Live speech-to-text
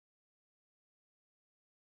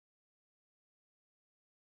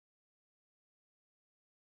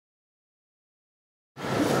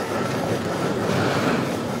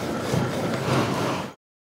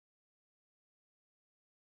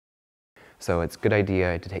So it's a good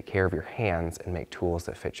idea to take care of your hands and make tools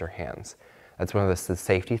that fit your hands. That's one of the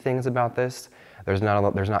safety things about this. There's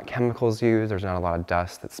not chemicals used, there's not a lot of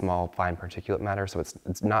dust, that's small, fine particulate matter, so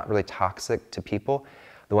it's not really toxic to people.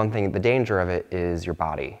 The one thing, the danger of it is your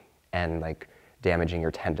body and like damaging your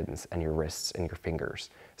tendons and your wrists and your fingers.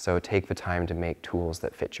 So take the time to make tools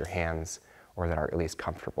that fit your hands or that are at least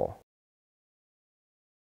comfortable.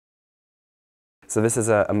 So this is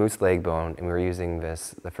a moose leg bone, and we were using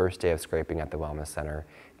this the first day of scraping at the Wellness Center,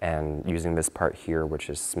 and using this part here, which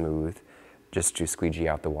is smooth, just to squeegee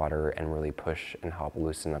out the water and really push and help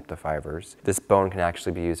loosen up the fibers. This bone can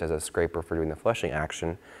actually be used as a scraper for doing the flushing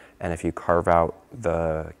action, and if you carve out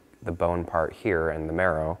the bone part here and the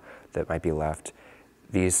marrow that might be left,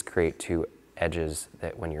 these create two edges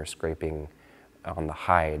that when you're scraping on the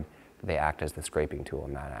hide, they act as the scraping tool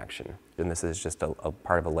in that action. And this is just a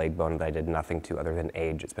part of a leg bone that I did nothing to other than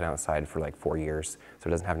age. It's been outside for like 4 years, so it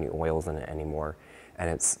doesn't have any oils in it anymore, and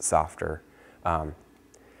it's softer.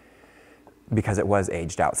 Because it was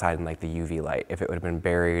aged outside in like the UV light. If it would have been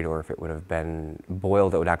buried or if it would have been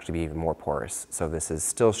boiled, it would actually be even more porous. So this is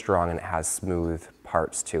still strong and it has smooth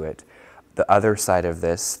parts to it. The other side of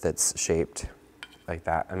this that's shaped like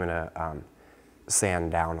that, I'm gonna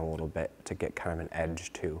sand down a little bit to get kind of an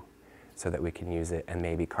edge too, so that we can use it and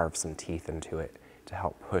maybe carve some teeth into it to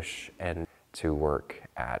help push and to work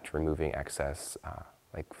at removing excess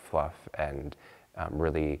like fluff and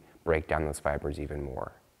really break down those fibers even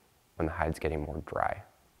more when the hide's getting more dry.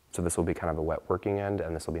 So this will be kind of a wet working end,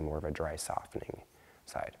 and this will be more of a dry softening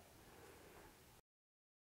side.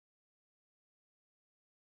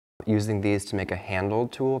 Using these to make a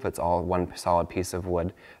handled tool that's all one solid piece of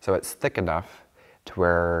wood, so it's thick enough to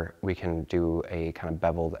where we can do a kind of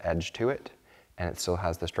beveled edge to it, and it still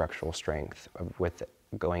has the structural strength with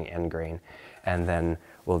going end grain. And then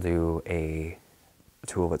we'll do a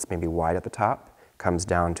tool that's maybe wide at the top, comes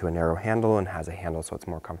down to a narrow handle and has a handle so it's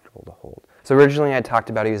more comfortable to hold. So originally I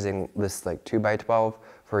talked about using this like 2x12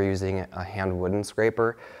 for using a hand wooden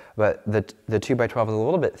scraper, but the 2x12 is a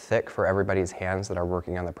little bit thick for everybody's hands that are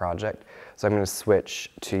working on the project. So I'm going to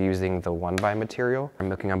switch to using the 1x material. I'm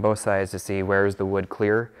looking on both sides to see where is the wood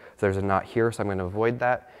clear. So there's a knot here, so I'm going to avoid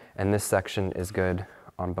that. And this section is good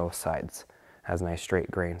on both sides. Has a nice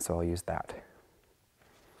straight grain, so I'll use that.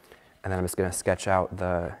 And then I'm just going to sketch out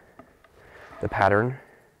the pattern.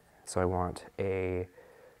 So I want a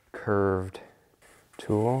curved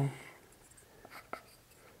tool.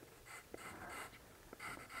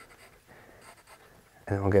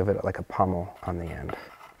 And then we'll give it like a pommel on the end.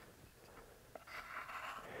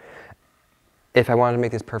 If I wanted to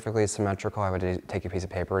make this perfectly symmetrical, I would take a piece of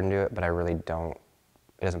paper and do it, but I really don't.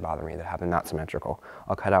 It doesn't bother me to have them not symmetrical.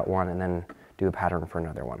 I'll cut out one and then do a pattern for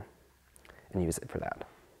another one and use it for that.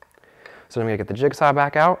 So I'm going to get the jigsaw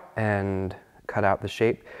back out and cut out the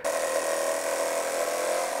shape.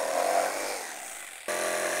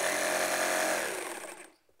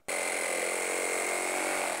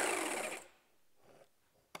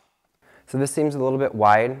 So this seems a little bit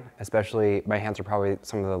wide, especially my hands are probably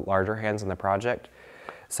some of the larger hands in the project.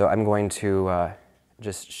 So I'm going to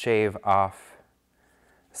just shave off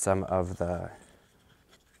some of the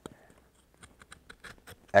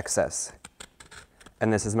excess.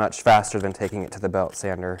 And this is much faster than taking it to the belt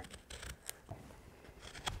sander.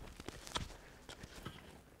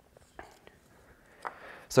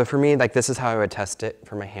 So for me, like this is how I would test it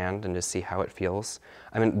for my hand and just see how it feels.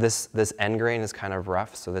 I mean, this end grain is kind of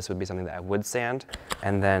rough, so this would be something that I would sand.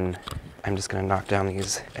 And then I'm just gonna knock down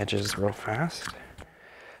these edges real fast.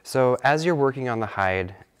 So as you're working on the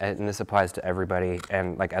hide, and this applies to everybody,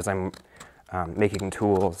 and like as I'm making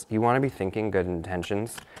tools, you wanna be thinking good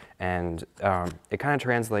intentions, and it kind of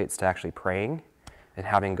translates to actually praying and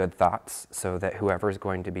having good thoughts so that whoever is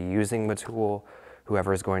going to be using the tool,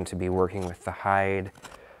 whoever is going to be working with the hide,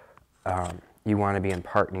 you want to be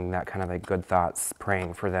imparting that kind of like good thoughts,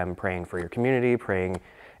 praying for them, praying for your community, praying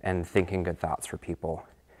and thinking good thoughts for people.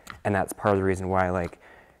 And that's part of the reason why like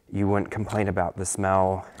you wouldn't complain about the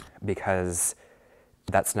smell, because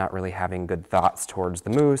that's not really having good thoughts towards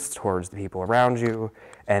the moose, towards the people around you,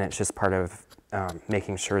 and it's just part of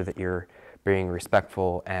making sure that you're being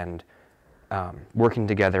respectful and working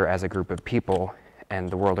together as a group of people and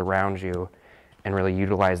the world around you, and really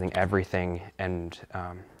utilizing everything and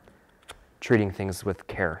treating things with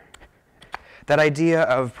care. That idea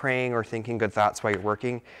of praying or thinking good thoughts while you're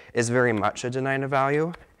working is very much a Dena'ina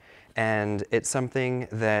value, and it's something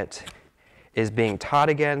that is being taught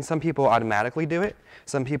again. Some people automatically do it.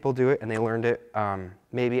 Some people do it and they learned it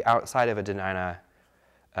maybe outside of a Dena'ina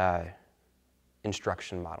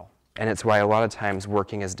instruction model. And it's why a lot of times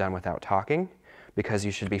working is done without talking, because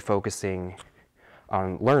you should be focusing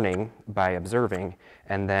on learning by observing,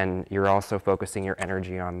 and then you're also focusing your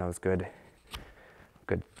energy on those good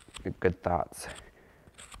thoughts.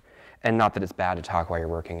 And not that it's bad to talk while you're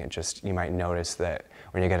working, it just, you might notice that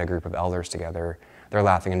when you get a group of elders together, they're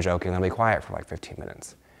laughing and joking, they'll be quiet for like 15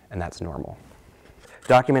 minutes, and that's normal.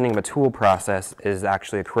 Documenting the tool process is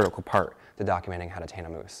actually a critical part to documenting how to tan a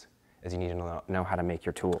moose, is you need to know how to make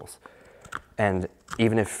your tools. And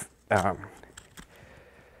even if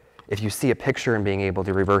you see a picture and being able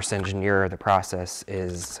to reverse engineer the process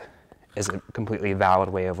is a completely valid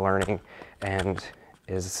way of learning, and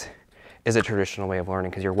is a traditional way of learning,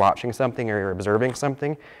 because you're watching something or you're observing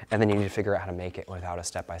something, and then you need to figure out how to make it without a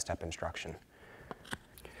step-by-step instruction.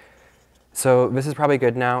 So this is probably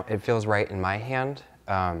good now. It feels right in my hand.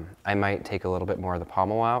 I might take a little bit more of the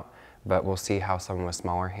pommel out, but we'll see how someone with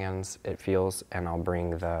smaller hands it feels, and I'll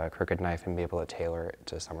bring the crooked knife and be able to tailor it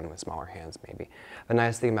to someone with smaller hands maybe. The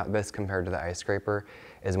nice thing about this compared to the ice scraper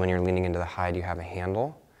is when you're leaning into the hide, you have a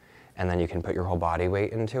handle, and then you can put your whole body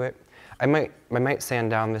weight into it. I might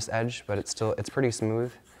sand down this edge, but it's pretty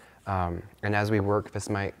smooth. And as we work, this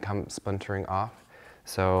might come splintering off.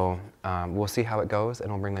 So we'll see how it goes,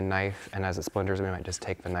 and we'll bring the knife, and as it splinters, we might just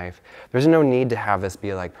take the knife. There's no need to have this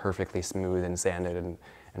be like perfectly smooth and sanded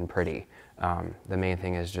and pretty. The main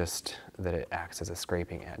thing is just that it acts as a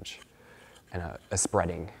scraping edge and a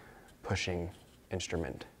spreading, pushing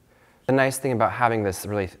instrument. The nice thing about having this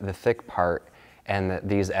the thick part, and that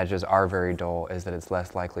these edges are very dull, is that it's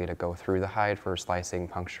less likely to go through the hide for slicing,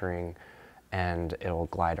 puncturing, and it'll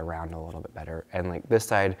glide around a little bit better. And like this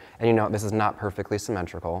side, and you know, this is not perfectly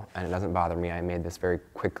symmetrical, and it doesn't bother me. I made this very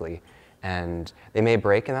quickly, and they may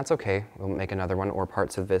break, and that's okay. We'll make another one, or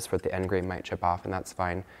parts of this with the end grain might chip off, and that's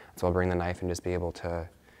fine. So I'll bring the knife and just be able to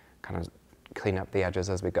kind of clean up the edges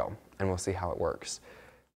as we go, and we'll see how it works.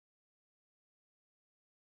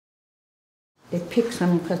 They pick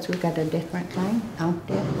some because we got a different kind out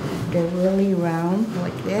there. They're really round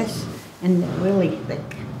like this, and they're really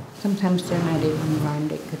thick. Sometimes they're not even round,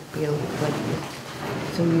 they could be like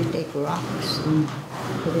this. So you take rocks and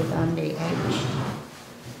put it on the edge.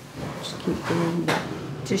 Just keep doing that.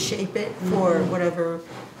 To shape it for whatever,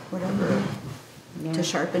 Yeah. to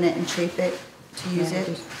sharpen it and shape it, to use it.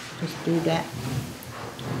 Just do that.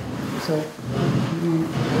 So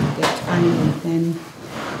it gets fine, and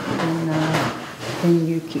then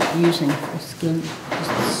you keep using the skin,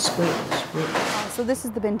 just scrape. So this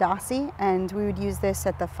is the bindasi, and we would use this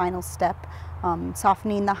at the final step,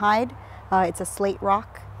 softening the hide. It's a slate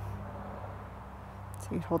rock, so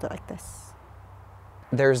you hold it like this.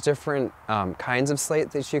 There's different kinds of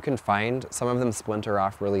slate that you can find. Some of them splinter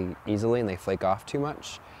off really easily and they flake off too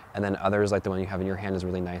much. And then others, like the one you have in your hand, is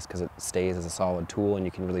really nice because it stays as a solid tool and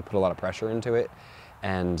you can really put a lot of pressure into it.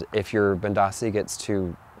 And if your bindasi gets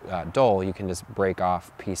too dull, you can just break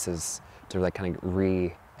off pieces to like kind of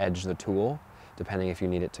re-edge the tool, depending if you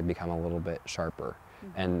need it to become a little bit sharper.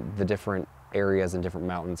 And the different areas and different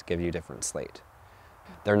mountains give you different slate.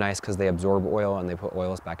 They're nice because they absorb oil and they put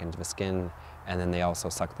oils back into the skin, and then they also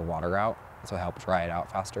suck the water out, so help dry it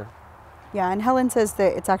out faster. Yeah, and Helen says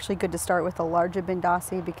that it's actually good to start with a larger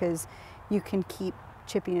bindasi because you can keep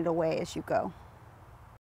chipping it away as you go.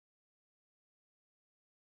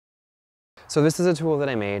 So this is a tool that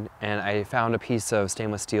I made, and I found a piece of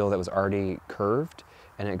stainless steel that was already curved,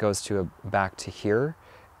 and it goes back to here,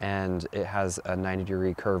 and it has a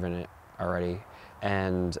 90-degree curve in it already.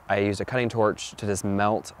 And I used a cutting torch to just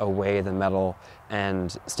melt away the metal,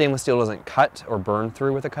 and stainless steel doesn't cut or burn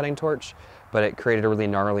through with a cutting torch, but it created a really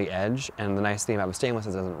gnarly edge. And the nice thing about the stainless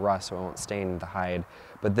is it doesn't rust, so it won't stain the hide.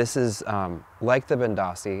 But this is like the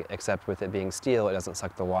bindasi, except with it being steel, it doesn't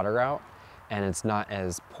suck the water out, and it's not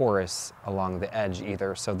as porous along the edge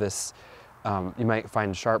either. So this, you might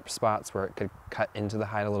find sharp spots where it could cut into the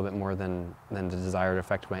hide a little bit more than the desired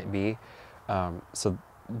effect might be.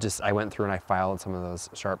 I went through and I filed some of those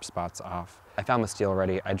sharp spots off. I found the steel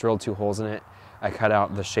already. I drilled 2 holes in it. I cut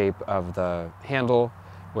out the shape of the handle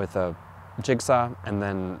with a jigsaw and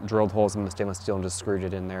then drilled holes in the stainless steel and just screwed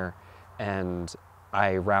it in there. And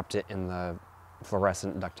I wrapped it in the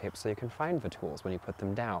fluorescent duct tape so you can find the tools when you put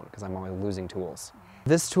them down, because I'm always losing tools.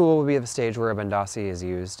 This tool will be at the stage where a bindasi is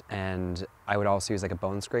used, and I would also use like a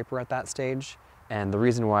bone scraper at that stage. And the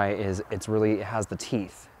reason why is it has the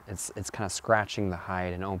teeth. It's kind of scratching the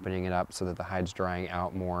hide and opening it up so that the hide's drying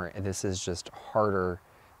out more. This is just harder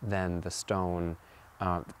than the stone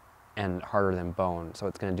and harder than bone, so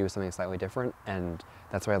it's going to do something slightly different, and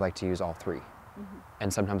that's why I like to use all 3.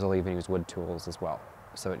 And sometimes I'll even use wood tools as well.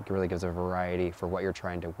 So it really gives a variety for what you're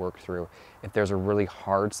trying to work through. If there's a really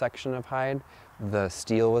hard section of hide, the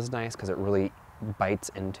steel is nice because it really bites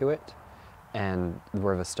into it, and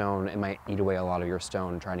where the stone, it might eat away a lot of your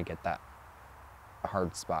stone trying to get that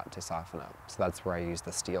hard spot to soften up. So that's where I use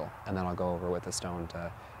the steel, and then I'll go over with the stone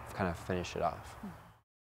to kind of finish it off.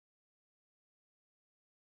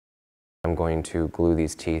 I'm going to glue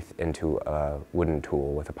these teeth into a wooden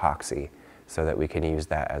tool with epoxy so that we can use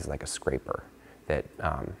that as like a scraper that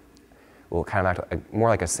will kind of act more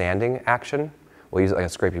like a sanding action. We'll use it like a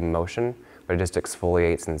scraping motion, but it just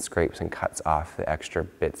exfoliates and scrapes and cuts off the extra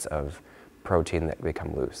bits of protein that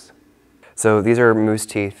become loose. So these are moose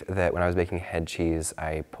teeth that when I was making head cheese,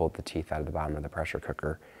 I pulled the teeth out of the bottom of the pressure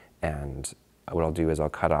cooker, and what I'll do is I'll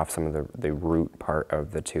cut off some of the root part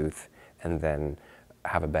of the tooth and then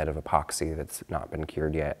have a bed of epoxy that's not been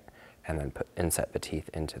cured yet, and then inset the teeth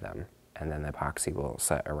into them. And then the epoxy will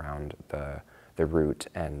set around the root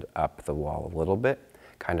and up the wall a little bit,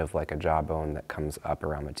 kind of like a jawbone that comes up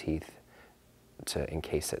around the teeth to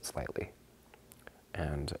encase it slightly.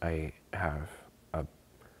 And I have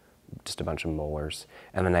just a bunch of molars.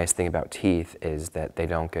 And the nice thing about teeth is that they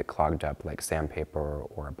don't get clogged up like sandpaper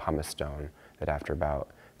or a pumice stone, that after about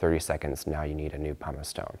 30 seconds now you need a new pumice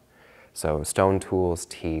stone. So stone tools,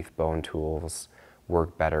 teeth, bone tools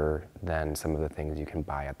work better than some of the things you can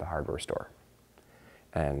buy at the hardware store.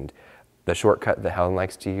 And the shortcut that Helen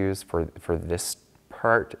likes to use for this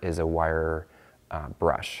part is a wire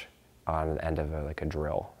brush on the end of like a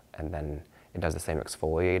drill, and then it does the same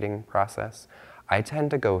exfoliating process. I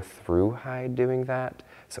tend to go through hide doing that,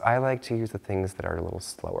 so I like to use the things that are a little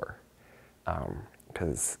slower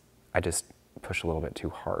because I just push a little bit too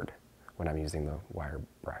hard when I'm using the wire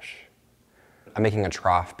brush. I'm making a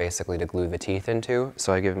trough basically to glue the teeth into,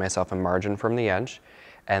 so I give myself a margin from the edge,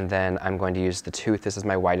 and then I'm going to use the tooth. This is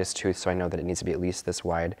my widest tooth, so I know that it needs to be at least this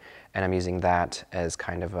wide, and I'm using that as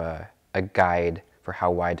kind of a guide for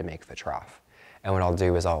how wide to make the trough. And what I'll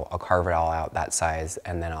do is I'll carve it all out that size,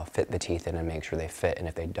 and then I'll fit the teeth in and make sure they fit, and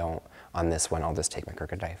if they don't on this one, I'll just take my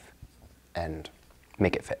crooked knife and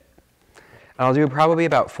make it fit. And I'll do probably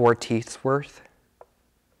about 4 teeths worth.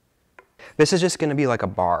 This is just gonna be like a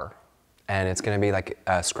bar, and it's gonna be like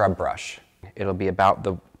a scrub brush. It'll be about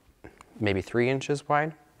maybe 3 inches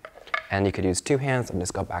wide, and you could use 2 hands and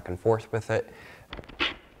just go back and forth with it.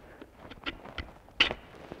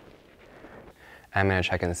 I'm gonna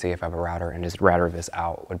check and see if I have a router, and just router this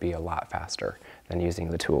out would be a lot faster than using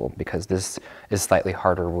the tool, because this is slightly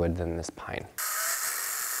harder wood than this pine.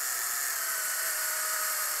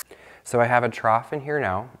 So I have a trough in here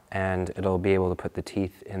now, and it'll be able to put the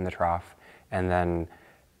teeth in the trough and then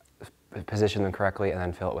position them correctly and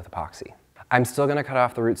then fill it with epoxy. I'm still gonna cut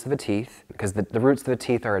off the roots of the teeth, because the roots of the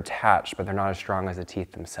teeth are attached, but they're not as strong as the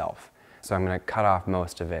teeth themselves. So I'm gonna cut off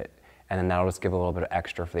most of it, and then that'll just give a little bit of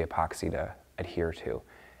extra for the epoxy to adhere to.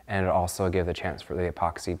 And it'll also give the chance for the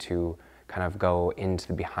epoxy to kind of go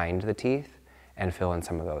into behind the teeth and fill in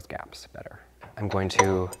some of those gaps better. I'm going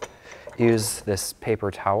to use this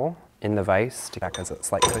paper towel in the vise to act as a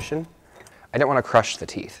slight cushion. I don't want to crush the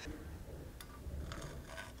teeth.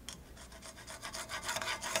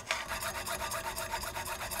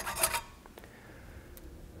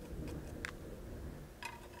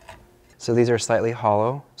 So these are slightly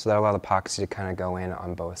hollow, so that'll allow the epoxy to kind of go in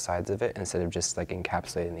on both sides of it instead of just like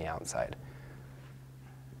encapsulating the outside.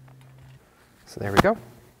 So there we go.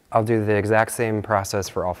 I'll do the exact same process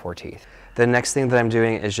for all 4 teeth. The next thing that I'm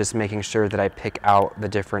doing is just making sure that I pick out the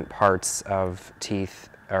different parts of teeth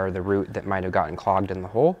or the root that might have gotten clogged in the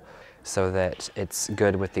hole so that it's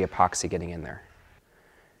good with the epoxy getting in there.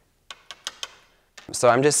 So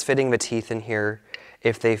I'm just fitting the teeth in here.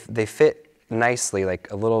 If they fit nicely,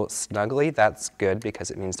 like a little snugly, that's good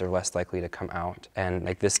because it means they're less likely to come out. And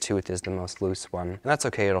like this tooth is the most loose one, and that's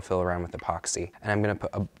okay, it'll fill around with epoxy. And I'm gonna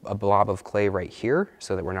put a blob of clay right here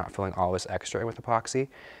so that we're not filling all this extra with epoxy.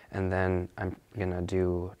 And then I'm gonna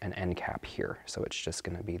do an end cap here. So it's just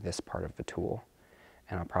gonna be this part of the tool.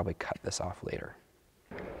 And I'll probably cut this off later.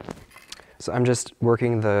 So I'm just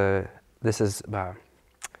working this is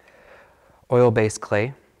oil-based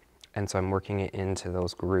clay. And so I'm working it into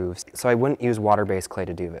those grooves. So I wouldn't use water-based clay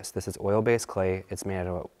to do this. This is oil-based clay. It's made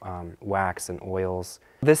out of wax and oils.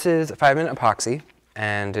 This is 5-minute epoxy,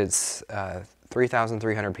 and it's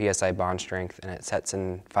 3,300 PSI bond strength, and it sets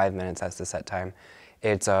in 5 minutes. That's the set time.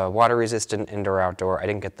 It's water-resistant, indoor-outdoor. I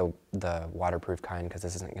didn't get the waterproof kind because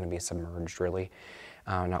this isn't going to be submerged, really.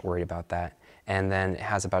 I'm not worried about that. And then it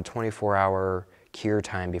has about 24-hour cure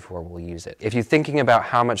time before we'll use it. If you're thinking about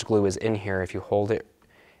how much glue is in here, if you hold it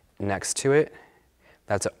next to it,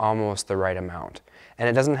 that's almost the right amount. And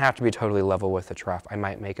it doesn't have to be totally level with the trough. I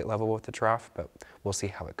might make it level with the trough, but we'll see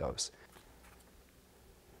how it goes.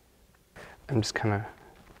 I'm just kind of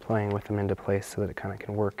playing with them into place so that it kind of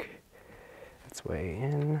can work its way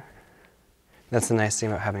in. That's the nice thing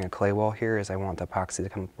about having a clay wall here is I want the epoxy to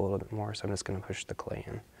come up a little bit more, so I'm just going to push the clay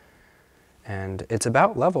in. And it's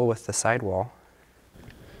about level with the side wall.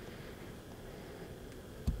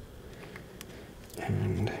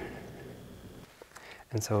 And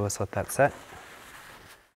so let's let that set.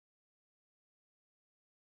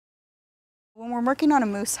 When we're working on a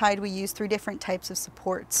moose hide, we use 3 different types of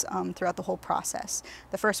supports throughout the whole process.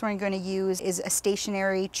 The first one we're going to use is a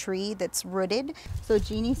stationary tree that's rooted. So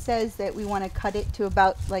Jeanie says that we want to cut it to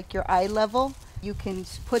about like your eye level. You can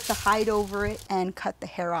put the hide over it and cut the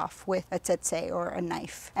hair off with a tsetse or a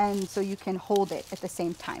knife. And so you can hold it at the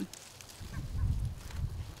same time.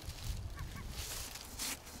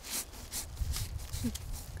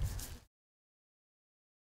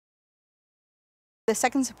 The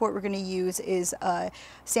second support we're going to use is a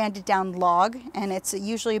sanded down log, and it's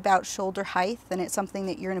usually about shoulder height, and it's something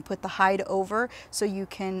that you're going to put the hide over so you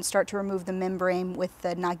can start to remove the membrane with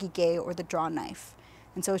the nagige or the draw knife.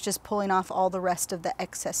 And so it's just pulling off all the rest of the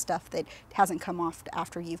excess stuff that hasn't come off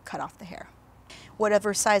after you've cut off the hair.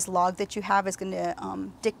 Whatever size log that you have is going to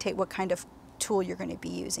dictate what kind of tool you're going to be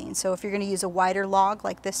using. So if you're going to use a wider log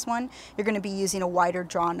like this one, you're going to be using a wider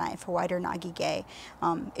draw knife, a wider nagige.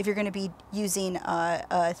 If you're going to be using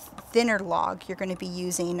a thinner log, you're going to be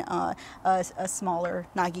using a smaller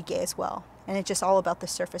nagige as well. And it's just all about the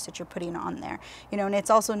surface that you're putting on there. You know, and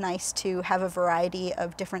it's also nice to have a variety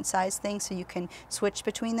of different size things so you can switch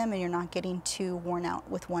between them and you're not getting too worn out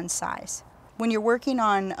with one size. When you're working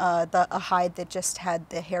on a hide that just had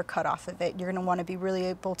the hair cut off of it, you're going to want to be really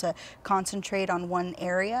able to concentrate on one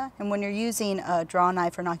area. And when you're using a draw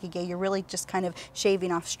knife or nagige, you're really just kind of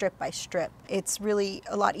shaving off strip by strip. It's really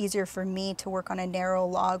a lot easier for me to work on a narrow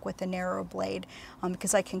log with a narrow blade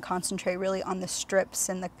because I can concentrate really on the strips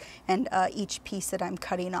and each piece that I'm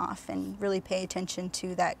cutting off and really pay attention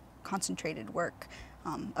to that concentrated work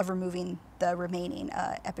of removing the remaining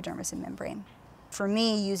epidermis and membrane. For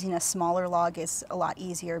me, using a smaller log is a lot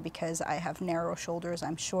easier because I have narrow shoulders,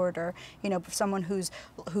 I'm shorter. You know, for someone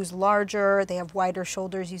who's larger, they have wider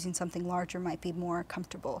shoulders, using something larger might be more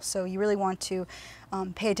comfortable. So you really want to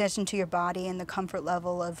pay attention to your body and the comfort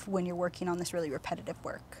level of when you're working on this really repetitive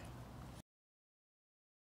work.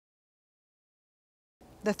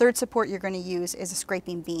 The third support you're going to use is a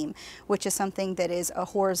scraping beam, which is something that is a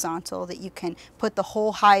horizontal that you can put the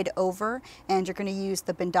whole hide over, and you're going to use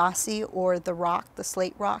the bindasi or the rock, the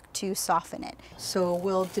slate rock, to soften it. So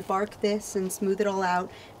we'll debark this and smooth it all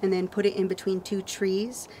out and then put it in between 2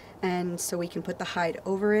 trees, and so we can put the hide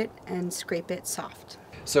over it and scrape it soft.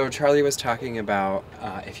 So Charlie was talking about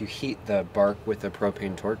if you heat the bark with a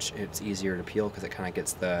propane torch, it's easier to peel because it kind of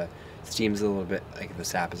gets the steams a little bit, like the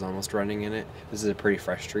sap is almost running in it. This is a pretty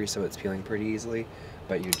fresh tree, so it's peeling pretty easily,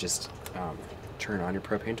 but you just turn on your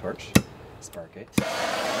propane torch, spark it.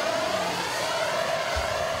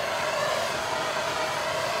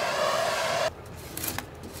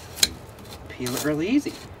 Peel it really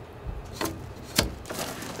easy.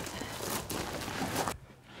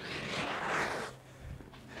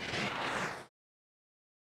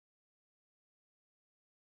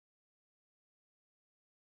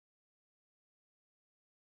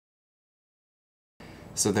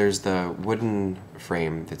 So there's the wooden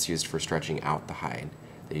frame that's used for stretching out the hide.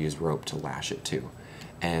 They use rope to lash it to.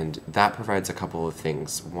 And that provides a couple of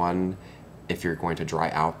things. One, if you're going to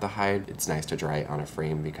dry out the hide, it's nice to dry it on a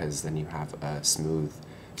frame because then you have a smooth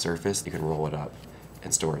surface. You can roll it up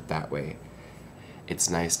and store it that way. It's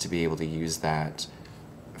nice to be able to use that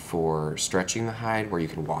for stretching the hide where you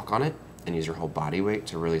can walk on it and use your whole body weight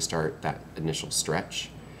to really start that initial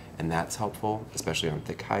stretch. And that's helpful, especially on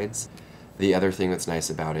thick hides. The other thing that's nice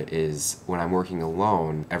about it is when I'm working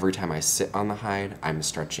alone, every time I sit on the hide, I'm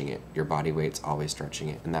stretching it. Your body weight's always stretching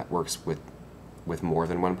it, and that works with more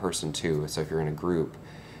than one person too. So if you're in a group,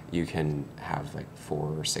 you can have like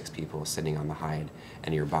 4 or 6 people sitting on the hide,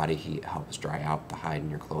 and your body heat helps dry out the hide and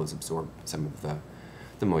your clothes absorb some of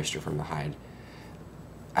the moisture from the hide.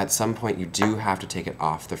 At some point, you do have to take it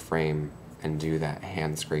off the frame and do that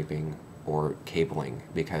hand scraping or cabling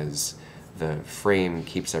because the frame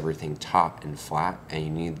keeps everything taut and flat, and you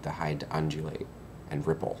need the hide to undulate and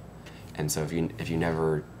ripple. And so if you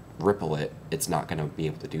never ripple it, it's not going to be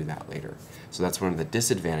able to do that later. So that's one of the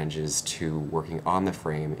disadvantages to working on the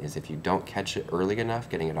frame is if you don't catch it early enough,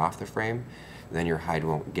 getting it off the frame, then your hide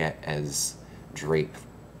won't get as draped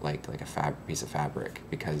like a piece of fabric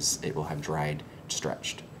because it will have dried,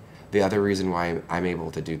 stretched. The other reason why I'm able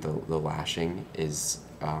to do the lashing is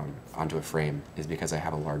onto a frame is because I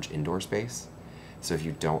have a large indoor space. So if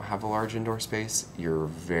you don't have a large indoor space, you're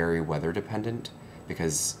very weather dependent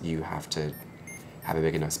because you have to have a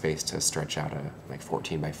big enough space to stretch out a like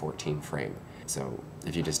 14 by 14 frame. So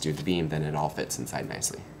if you just do the beam, then it all fits inside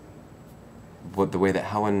nicely. The way that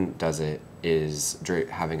Helen does it is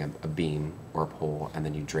having a beam or a pole, and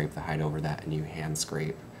then you drape the hide over that and you hand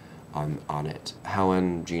scrape on it.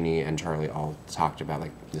 Helen, Jeanie, and Charlie all talked about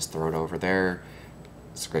like just throw it over there,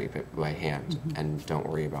 scrape it by hand, and don't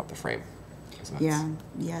worry about the frame. So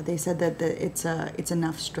yeah. They said that it's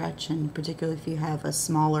enough stretch, and particularly if you have a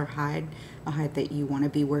smaller hide, a hide that you want to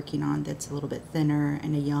be working on that's a little bit thinner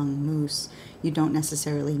and a young moose, you don't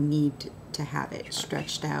necessarily need to have it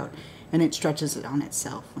stretched out, and it stretches it on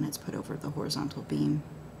itself when it's put over the horizontal beam.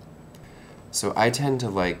 So I tend to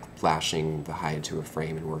like lashing the hide to a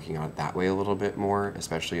frame and working on it that way a little bit more,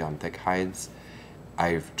 especially on thick hides.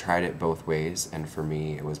 I've tried it both ways, and for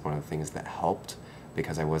me it was one of the things that helped,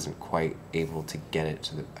 because I wasn't quite able to get it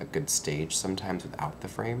to a good stage sometimes without the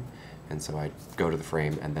frame. And so I go to the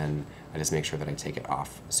frame and then I just make sure that I take it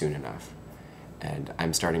off soon enough. And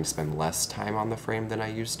I'm starting to spend less time on the frame than I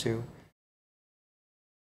used to.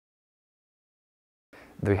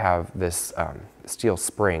 We have this steel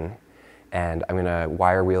spring, and I'm gonna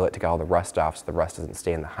wire wheel it to get all the rust off so the rust doesn't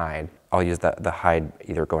stay in the hide. I'll use the hide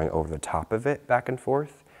either going over the top of it back and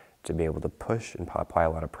forth to be able to push and apply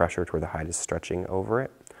a lot of pressure to where the hide is stretching over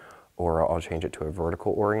it, or I'll change it to a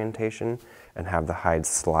vertical orientation and have the hide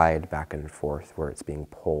slide back and forth where it's being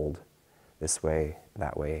pulled this way,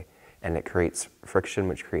 that way, and it creates friction,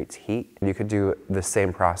 which creates heat. You could do the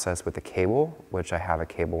same process with the cable, which I have a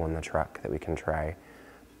cable in the truck that we can try.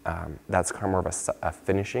 That's kind of more of a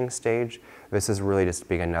finishing stage. This is really just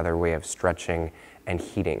being another way of stretching and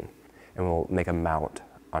heating, and we'll make a mount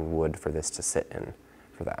on wood for this to sit in.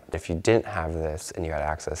 That. If you didn't have this and you had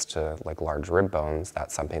access to like large rib bones,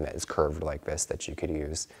 that's something that is curved like this that you could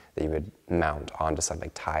use, that you would mount onto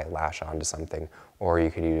something, lash onto something, or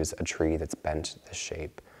you could use a tree that's bent this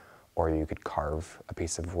shape, or you could carve a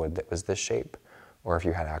piece of wood that was this shape, or if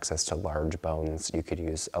you had access to large bones, you could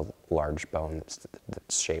use a large bone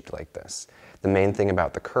that's shaped like this. The main thing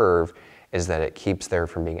about the curve is that it keeps there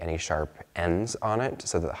from being any sharp ends on it,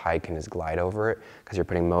 so that the hide can just glide over it, because you're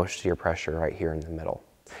putting most of your pressure right here in the middle.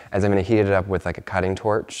 As I'm going to heat it up with like a cutting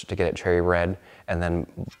torch to get it cherry red, and then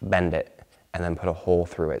bend it, and then put a hole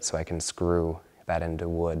through it so I can screw that into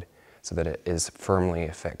wood so that it is firmly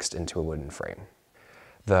affixed into a wooden frame.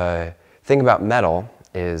 The thing about metal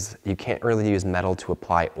is you can't really use metal to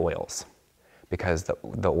apply oils, because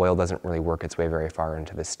the oil doesn't really work its way very far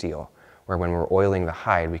into the steel. Where when we're oiling the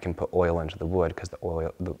hide, we can put oil into the wood because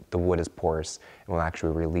the wood is porous and will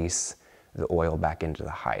actually release the oil back into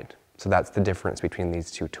the hide. So that's the difference between these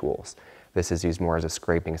two tools. This is used more as a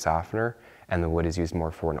scraping softener, and the wood is used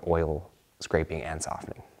more for an oil scraping and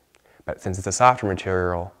softening. But since it's a softer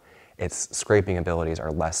material, its scraping abilities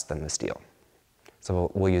are less than the steel.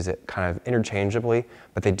 So we'll use it kind of interchangeably,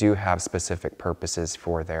 but they do have specific purposes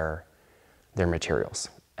for their materials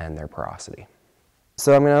and their porosity.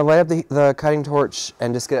 So I'm going to light up the cutting torch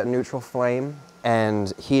and just get a neutral flame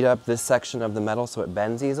and heat up this section of the metal so it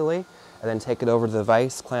bends easily, and then take it over to the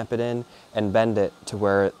vise, clamp it in, and bend it to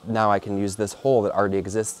where now I can use this hole that already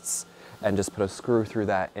exists and just put a screw through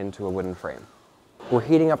that into a wooden frame. We're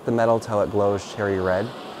heating up the metal till it glows cherry red,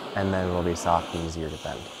 and then it'll be soft and easier to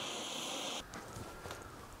bend.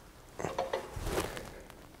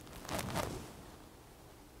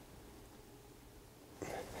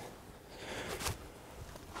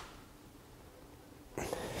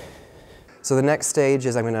 So the next stage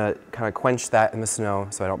is I'm going to kind of quench that in the snow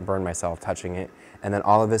so I don't burn myself touching it. And then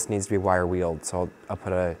all of this needs to be wire wheeled. So I'll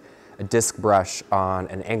put a disc brush on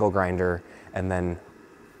an angle grinder and then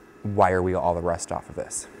wire wheel all the rust off of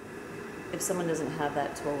this. If someone doesn't have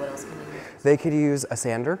that tool, what else can they use? They could use a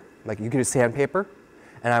sander. Like you could use sandpaper.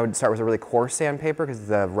 And I would start with a really coarse sandpaper because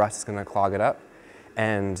the rust is going to clog it up.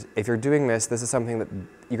 And if you're doing this, this is something that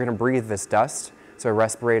you're going to breathe this dust. So a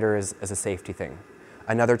respirator is a safety thing.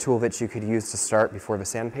 Another tool that you could use to start before the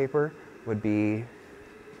sandpaper would be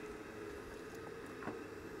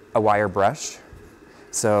a wire brush.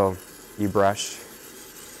 So you brush,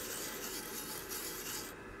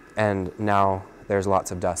 and now there's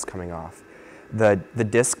lots of dust coming off. The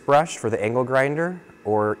disc brush for the angle grinder,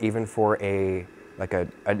 or even for an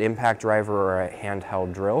impact driver or a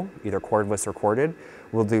handheld drill, either cordless or corded,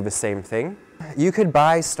 will do the same thing. You could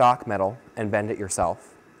buy stock metal and bend it yourself.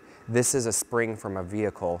 This is a spring from a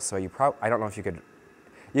vehicle, so I don't know if you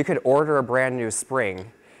could order a brand new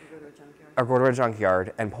spring or go to a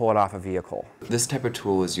junkyard and pull it off a vehicle. This type of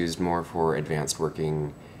tool is used more for advanced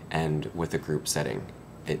working and with a group setting.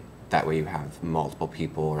 That way you have multiple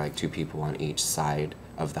people, or like 2 people on each side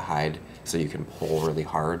of the hide, so you can pull really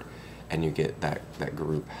hard and you get that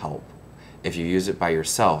group help. If you use it by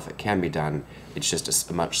yourself, it can be done. It's just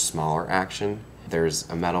a much smaller action. There's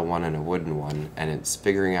a metal one and a wooden one, and it's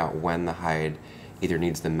figuring out when the hide either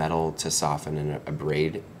needs the metal to soften and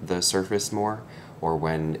abrade the surface more, or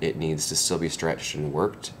when it needs to still be stretched and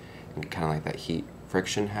worked, and kind of like that heat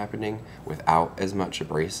friction happening without as much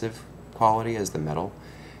abrasive quality as the metal.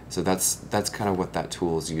 So that's kind of what that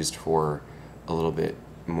tool is used for a little bit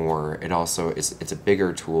more. It also it's a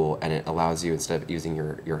bigger tool, and it allows you, instead of using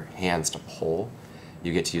your hands to pull,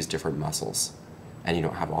 you get to use different muscles, and you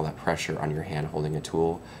don't have all that pressure on your hand holding a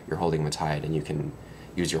tool. You're holding the hide, and you can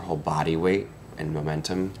use your whole body weight and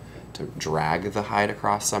momentum to drag the hide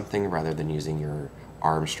across something rather than using your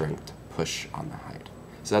arm strength to push on the hide.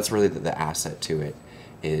 So that's really the asset to it,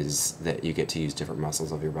 is that you get to use different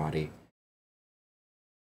muscles of your body.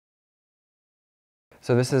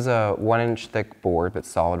 So this is a 1-inch thick board, but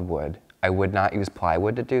solid wood. I would not use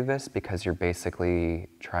plywood to do this because you're basically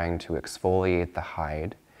trying to exfoliate the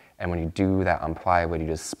hide. And when you do that on plywood, you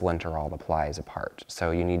just splinter all the plies apart. So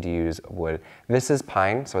you need to use wood. This is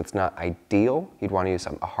pine, so it's not ideal. You'd want to use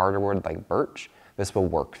a harder wood like birch. This will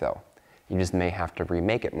work though. You just may have to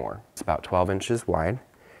remake it more. It's about 12 inches wide.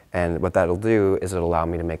 And what that'll do is it'll allow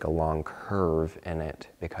me to make a long curve in it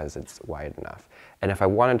because it's wide enough. And if I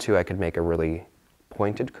wanted to, I could make a really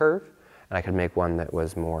pointed curve, and I could make one that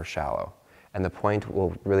was more shallow. And the point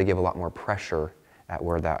will really give a lot more pressure at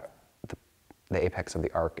where the apex of the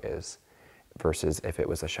arc is, versus if it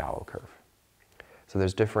was a shallow curve. So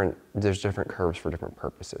there's different curves for different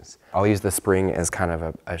purposes. I'll use the spring as kind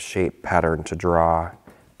of a shape pattern to draw,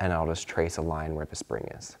 and I'll just trace a line where the spring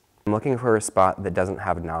is. I'm looking for a spot that doesn't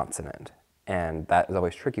have knots in it, and that is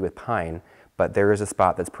always tricky with pine, but there is a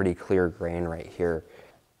spot that's pretty clear grain right here.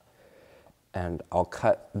 And I'll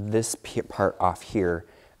cut this part off here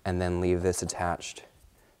and then leave this attached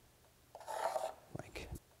like.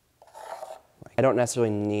 I don't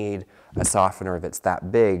necessarily need a softener that's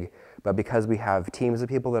that big, but because we have teams of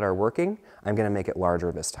people that are working, I'm going to make it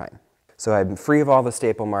larger this time. So I'm free of all the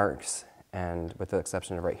staple marks, and with the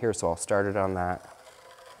exception of right here, so I'll start it on that,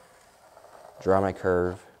 draw my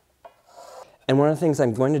curve. And one of the things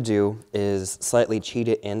I'm going to do is slightly cheat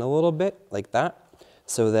it in a little bit, like that,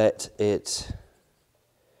 so that it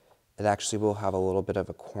actually will have a little bit of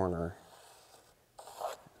a corner.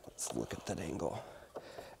 Let's look at that angle.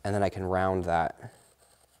 And then I can round that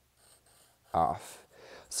off.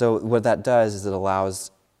 So what that does is it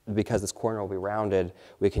allows, because this corner will be rounded,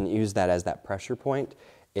 we can use that as that pressure point.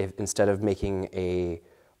 If instead of making a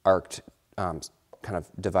arced kind of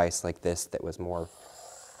device like this that was more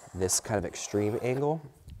this kind of extreme angle,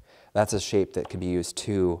 that's a shape that could be used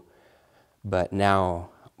too. But now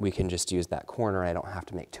we can just use that corner. I don't have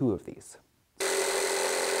to make two of these.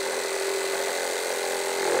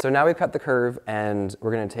 So now we've cut the curve, and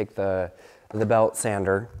we're going to take the belt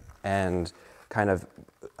sander and kind of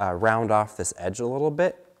round off this edge a little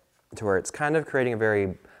bit to where it's kind of creating a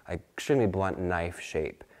very extremely blunt knife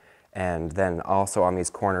shape. And then also on these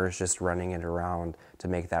corners, just running it around to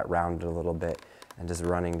make that rounded a little bit, and just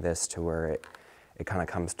running this to where it kind of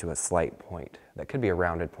comes to a slight point. That could be a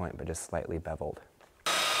rounded point, but just slightly beveled.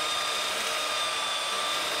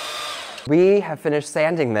 We have finished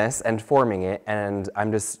sanding this and forming it, and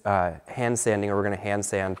I'm just hand sanding, or we're going to hand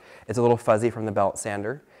sand. It's a little fuzzy from the belt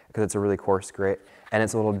sander because it's a really coarse grit, and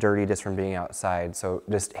it's a little dirty just from being outside. So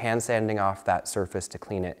just hand sanding off that surface to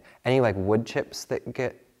clean it. Any like wood chips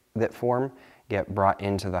that form get brought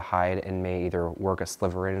into the hide and may either work a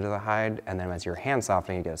sliver into the hide, and then as you're hand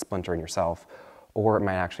softening, you get a splinter in yourself, or it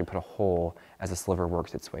might actually put a hole as the sliver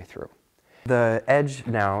works its way through. The edge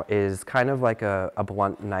now is kind of like a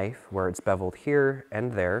blunt knife where it's beveled here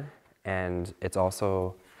and there, and it's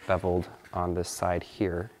also beveled on this side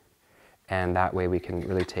here. And that way we can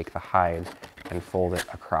really take the hide and fold it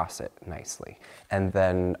across it nicely. And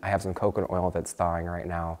then I have some coconut oil that's thawing right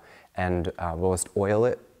now, and we'll just oil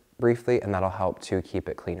it briefly, and that'll help to keep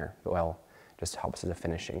it cleaner. The oil just helps as a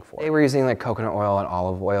finishing for it. Today we're using like coconut oil and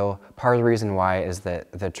olive oil. Part of the reason why is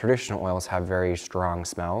that the traditional oils have very strong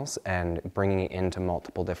smells, and bringing it into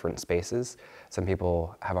multiple different spaces, some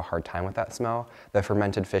people have a hard time with that smell. The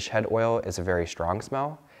fermented fish head oil is a very strong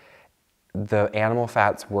smell. The animal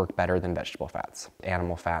fats work better than vegetable fats.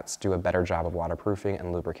 Animal fats do a better job of waterproofing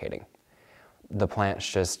and lubricating. The plants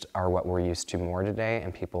just are what we're used to more today,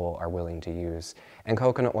 and people are willing to use. And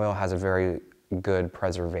coconut oil has a very good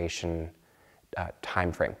preservation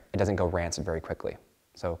time frame. It doesn't go rancid very quickly.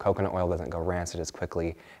 So coconut oil doesn't go rancid as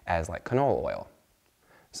quickly as like canola oil.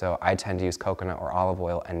 So I tend to use coconut or olive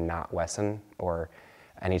oil and not Wesson or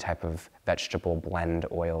any type of vegetable blend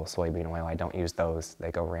oil, soybean oil. I don't use those.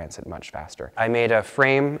 They go rancid much faster. I made a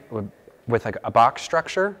frame with like a box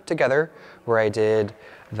structure together where I did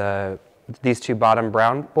these two bottom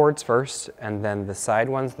brown boards first and then the side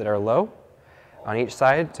ones that are low on each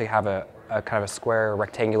side to have a kind of a square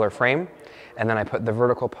rectangular frame. And then I put the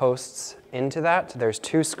vertical posts into that. There's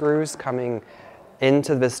 2 screws coming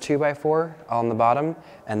into this 2x4 on the bottom,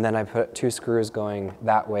 and then I put 2 screws going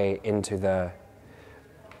that way into the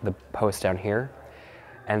post down here.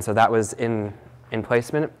 And so that was in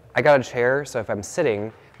placement. I got a chair, so if I'm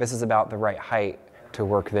sitting, this is about the right height to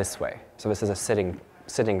work this way. So this is a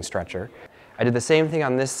sitting stretcher. I did the same thing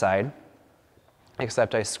on this side,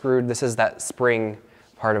 except I screwed, this is that spring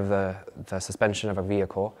part of the suspension of a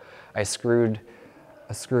vehicle. I screwed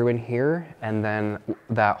a screw in here, and then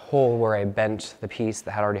that hole where I bent the piece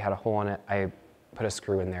that had already had a hole in it, I put a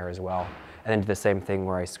screw in there as well. And then did the same thing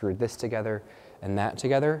where I screwed this together and that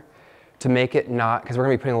together. To make it not, because we're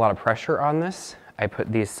gonna be putting a lot of pressure on this, I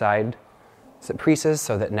put these side pieces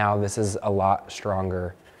so that now this is a lot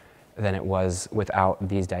stronger than it was without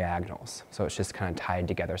these diagonals. So it's just kind of tied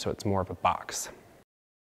together, so it's more of a box.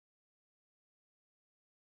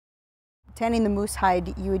 Tanning the moose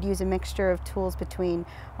hide, you would use a mixture of tools between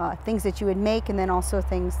things that you would make and then also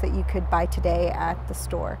things that you could buy today at the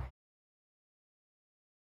store.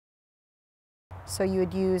 So you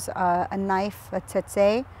would use a knife, a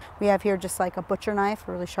tsetse. We have here just like a butcher knife,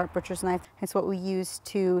 a really sharp butcher's knife. It's what we use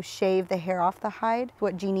to shave the hair off the hide.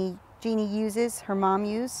 What Jeanie uses, her mom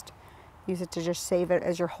used. Use it to just shave it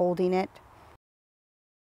as you're holding it.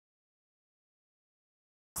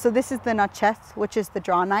 So this is the nacheth, which is the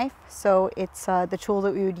draw knife. So it's the tool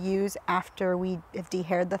that we would use after we have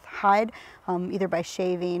dehaired the hide, either by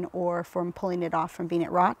shaving or from pulling it off from being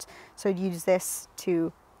at rot. So you'd use this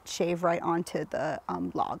to shave right onto the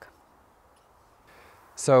log.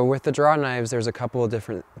 So with the draw knives, there's a couple of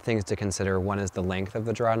different things to consider. One is the length of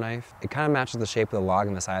the draw knife. It kind of matches the shape of the log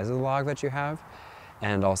and the size of the log that you have,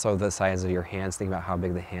 and also the size of your hands. Think about how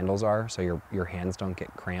big the handles are so your hands don't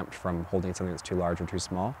get cramped from holding something that's too large or too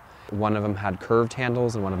small. One of them had curved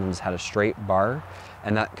handles and one of them just had a straight bar,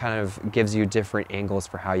 and that kind of gives you different angles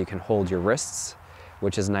for how you can hold your wrists,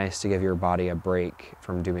 which is nice to give your body a break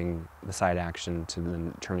from doing the side action to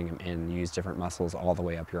then turning them in. You use different muscles all the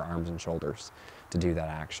way up your arms and shoulders to do that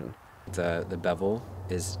action. The bevel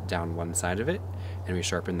is down one side of it, and we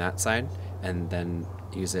sharpen that side and then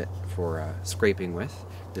use it for scraping with.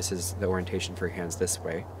 This is the orientation for your hands this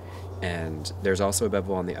way. And there's also a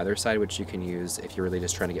bevel on the other side, which you can use if you're really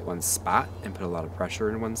just trying to get one spot and put a lot of pressure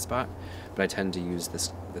in one spot. But I tend to use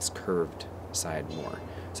this curved side more.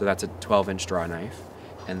 So that's a 12-inch draw knife.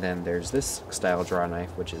 And then there's this style draw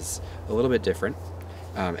knife, which is a little bit different.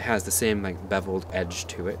 It has the same like beveled edge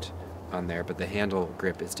to it on there, but the handle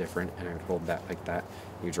grip is different, and I would hold that like that.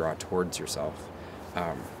 You draw towards yourself.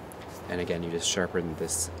 And again, you just sharpen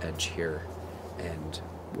this edge here and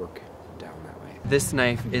work down that way. This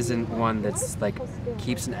knife isn't one that's like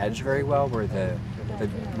keeps an edge very well, where the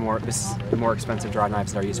more expensive draw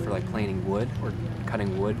knives that are used for like planing wood or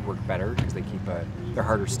cutting wood work better because they keep they're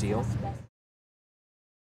harder steel.